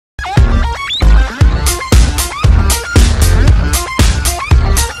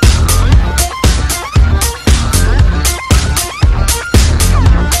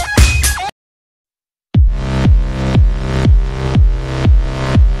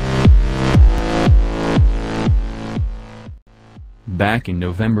Back in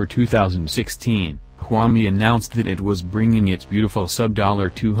November 2016, Xiaomi announced that it was bringing its beautiful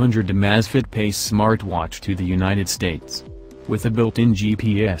sub-$200 Amazfit Pace smartwatch to the United States. With a built-in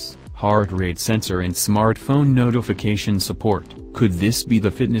GPS, heart rate sensor and smartphone notification support, could this be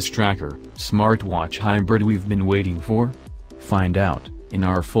the fitness tracker, smartwatch hybrid we've been waiting for? Find out in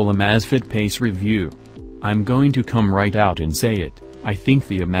our full Amazfit Pace review. I'm going to come right out and say it, I think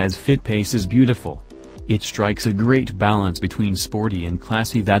the Amazfit Pace is beautiful. It strikes a great balance between sporty and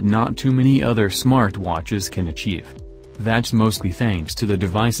classy that not too many other smartwatches can achieve. That's mostly thanks to the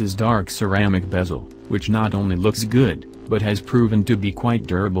device's dark ceramic bezel, which not only looks good, but has proven to be quite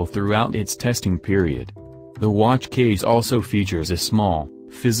durable throughout its testing period. The watch case also features a small,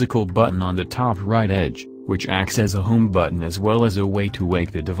 physical button on the top right edge, which acts as a home button as well as a way to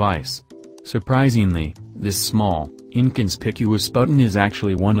wake the device. Surprisingly, this small, inconspicuous button is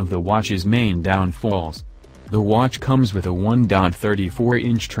actually one of the watch's main downfalls. The watch comes with a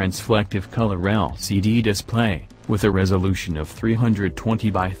 1.34-inch transflective color LCD display, with a resolution of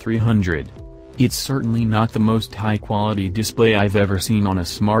 320 by 300. It's certainly not the most high-quality display I've ever seen on a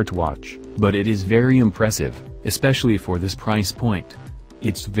smartwatch, but it is very impressive, especially for this price point.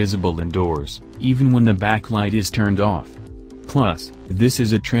 It's visible indoors, even when the backlight is turned off. Plus, this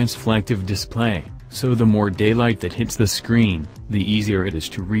is a transflective display, so the more daylight that hits the screen, the easier it is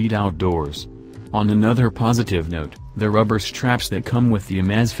to read outdoors. On another positive note, the rubber straps that come with the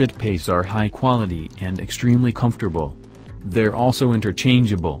Amazfit Pace are high quality and extremely comfortable. They're also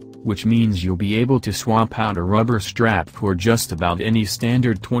interchangeable, which means you'll be able to swap out a rubber strap for just about any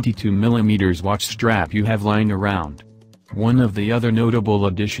standard 22mm watch strap you have lying around. One of the other notable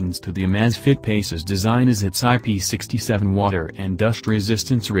additions to the Amazfit Pace's design is its IP67 water and dust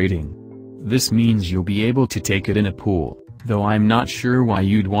resistance rating. This means you'll be able to take it in a pool, though I'm not sure why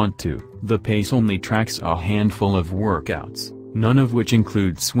you'd want to. The Pace only tracks a handful of workouts, none of which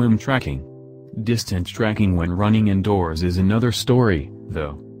include swim tracking. Distance tracking when running indoors is another story,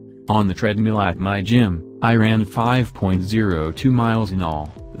 though. On the treadmill at my gym, I ran 5.02 miles in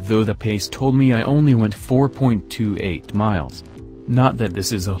all, though the Pace told me I only went 4.28 miles. Not that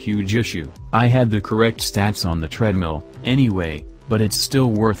this is a huge issue, I had the correct stats on the treadmill, anyway, but it's still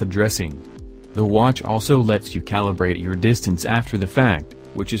worth addressing. The watch also lets you calibrate your distance after the fact,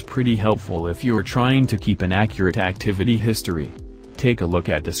 which is pretty helpful if you're trying to keep an accurate activity history. Take a look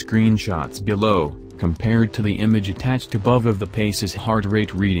at the screenshots below, compared to the image attached above of the Pace's heart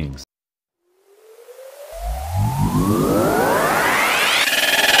rate readings.